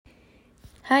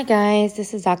Hi guys,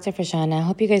 this is Dr. Fashana. I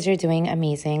hope you guys are doing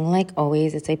amazing. Like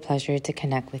always, it's a pleasure to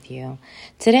connect with you.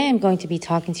 Today I'm going to be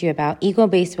talking to you about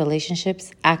ego-based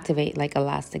relationships activate like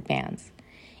elastic bands.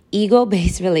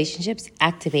 Ego-based relationships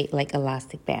activate like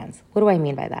elastic bands. What do I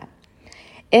mean by that?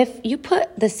 If you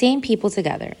put the same people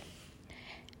together,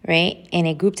 right, in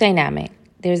a group dynamic,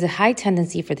 there's a high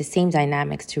tendency for the same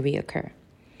dynamics to reoccur,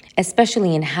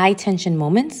 especially in high tension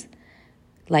moments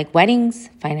like weddings,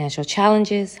 financial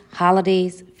challenges,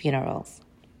 holidays, funerals,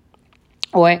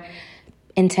 or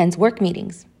intense work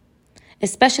meetings,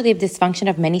 especially if dysfunction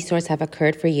of many sorts have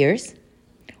occurred for years,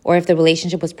 or if the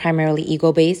relationship was primarily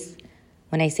ego-based.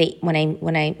 What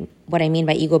I mean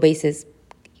by ego-based is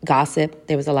gossip.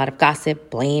 There was a lot of gossip,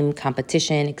 blame,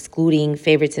 competition, excluding,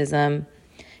 favoritism,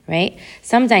 right?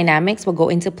 Some dynamics will go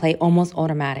into play almost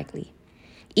automatically,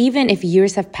 even if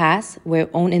years have passed where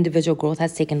own individual growth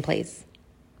has taken place.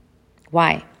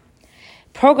 Why?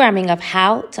 Programming of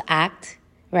how to act,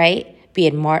 right? Be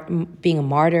it being a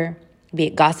martyr, be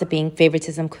it gossiping,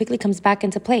 favoritism, quickly comes back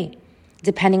into play,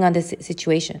 depending on the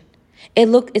situation.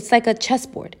 It's like a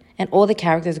chessboard, and all the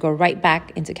characters go right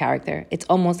back into character. It's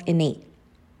almost innate,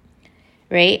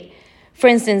 right? For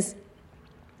instance,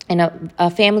 in a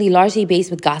family largely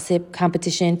based with gossip,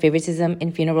 competition, favoritism,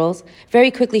 and funerals, very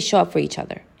quickly show up for each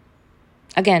other.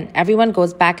 Again, everyone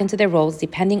goes back into their roles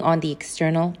depending on the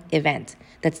external event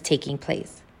that's taking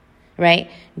place,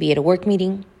 right? Be it a work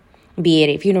meeting, be it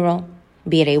a funeral,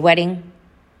 be it a wedding,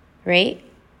 right?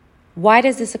 Why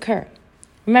does this occur?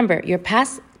 Remember, your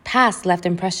past left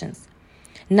impressions,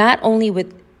 not only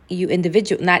with you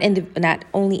not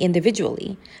only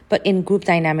individually, but in group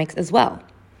dynamics as well,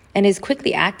 and is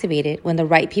quickly activated when the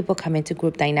right people come into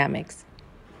group dynamics,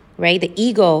 right? The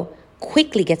ego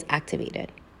quickly gets activated.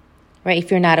 Right,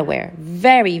 if you're not aware,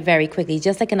 very, very quickly,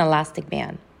 just like an elastic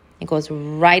band, it goes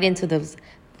right into those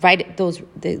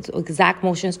exact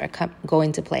motions go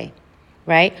into play,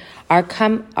 right? Our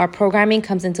programming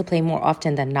comes into play more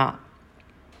often than not.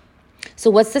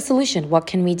 So what's the solution? What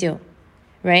can we do,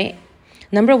 right?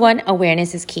 Number one,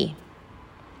 awareness is key.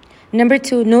 Number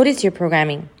two, notice your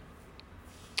programming.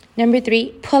 Number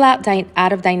three, pull out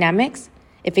of dynamics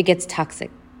if it gets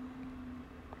toxic,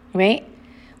 right?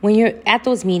 When you're at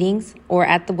those meetings or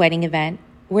at the wedding event,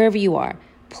 wherever you are,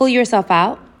 pull yourself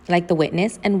out like the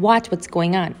witness and watch what's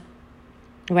going on,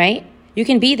 right? You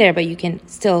can be there, but you can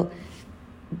still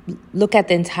look at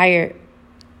the entire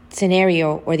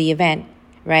scenario or the event,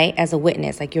 right, as a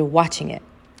witness, like you're watching it.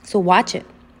 So watch it,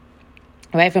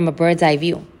 right, from a bird's eye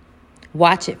view.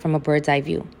 Watch it from a bird's eye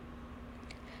view.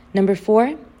 Number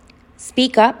four,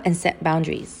 speak up and set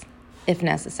boundaries if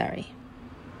necessary.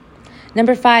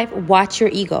 Number five, watch your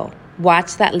ego.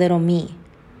 Watch that little me,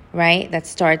 right? That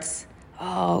starts,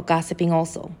 gossiping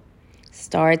also.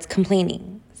 Starts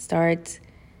complaining. Starts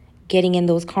getting in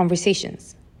those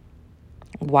conversations.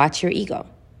 Watch your ego.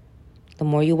 The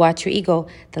more you watch your ego,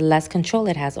 the less control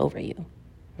it has over you,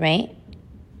 right?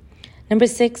 Number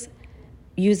six,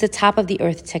 use the top of the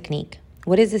earth technique.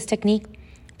 What is this technique?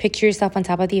 Picture yourself on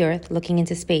top of the earth, looking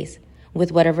into space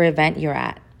with whatever event you're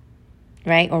at,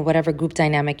 right? Or whatever group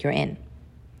dynamic you're in.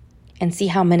 And see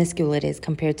how minuscule it is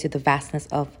compared to the vastness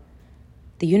of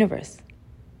the universe,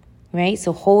 right?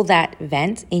 So hold that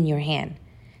vent in your hand.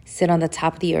 Sit on the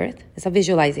top of the earth. It's a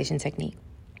visualization technique.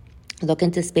 Look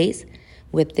into space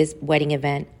with this wedding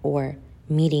event or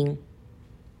meeting,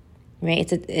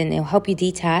 right? And it'll help you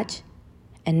detach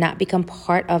and not become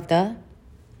part of the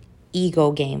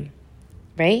ego game,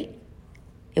 right?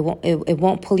 It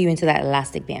won't pull you into that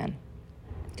elastic band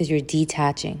because you're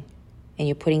detaching and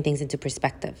you're putting things into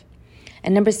perspective.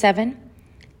 And number seven,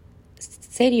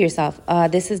 say to yourself,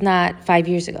 this is not 5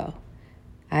 years ago.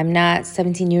 I'm not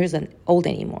 17 years old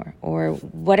anymore, or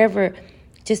whatever,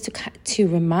 just to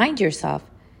remind yourself,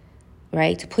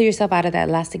 right, to pull yourself out of that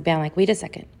elastic band, like, wait a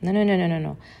second.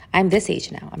 No. I'm this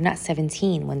age now. I'm not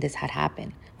 17 when this had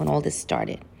happened, when all this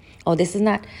started. Oh, this is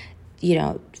not,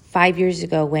 5 years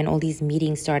ago when all these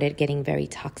meetings started getting very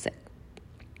toxic,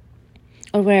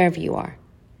 or wherever you are,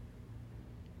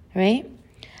 right?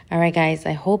 All right, guys,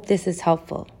 I hope this is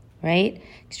helpful, right?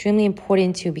 Extremely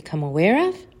important to become aware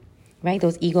of, right?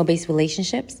 Those ego-based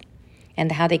relationships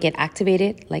and how they get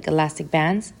activated like elastic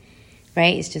bands,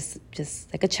 right? It's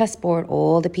just like a chessboard.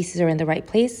 All the pieces are in the right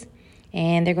place,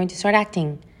 and they're going to start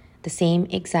acting the same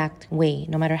exact way,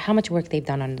 no matter how much work they've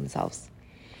done on themselves.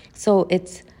 So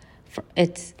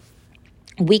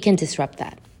we can disrupt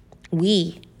that.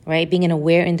 We, right, being an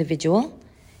aware individual,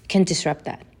 can disrupt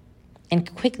that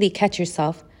and quickly catch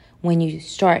yourself when you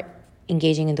start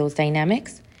engaging in those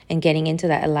dynamics and getting into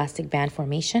that elastic band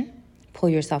formation. Pull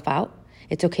yourself out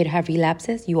It's okay to have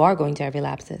relapses. You are going to have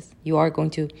relapses. You are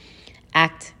going to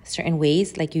act certain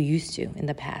ways like you used to in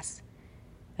the past.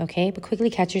 Okay? But quickly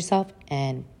catch yourself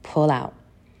and pull out,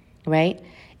 right?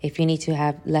 If you need to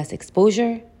have less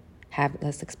exposure, have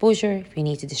less exposure. If you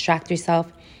need to distract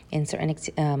yourself in certain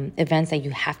events that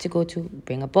you have to go to,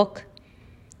 bring a book,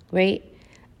 right?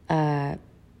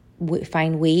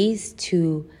 Find ways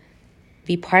to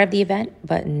be part of the event,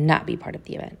 but not be part of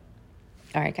the event.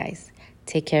 All right, guys.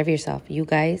 Take care of yourself. You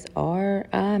guys are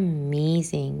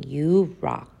amazing. You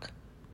rock.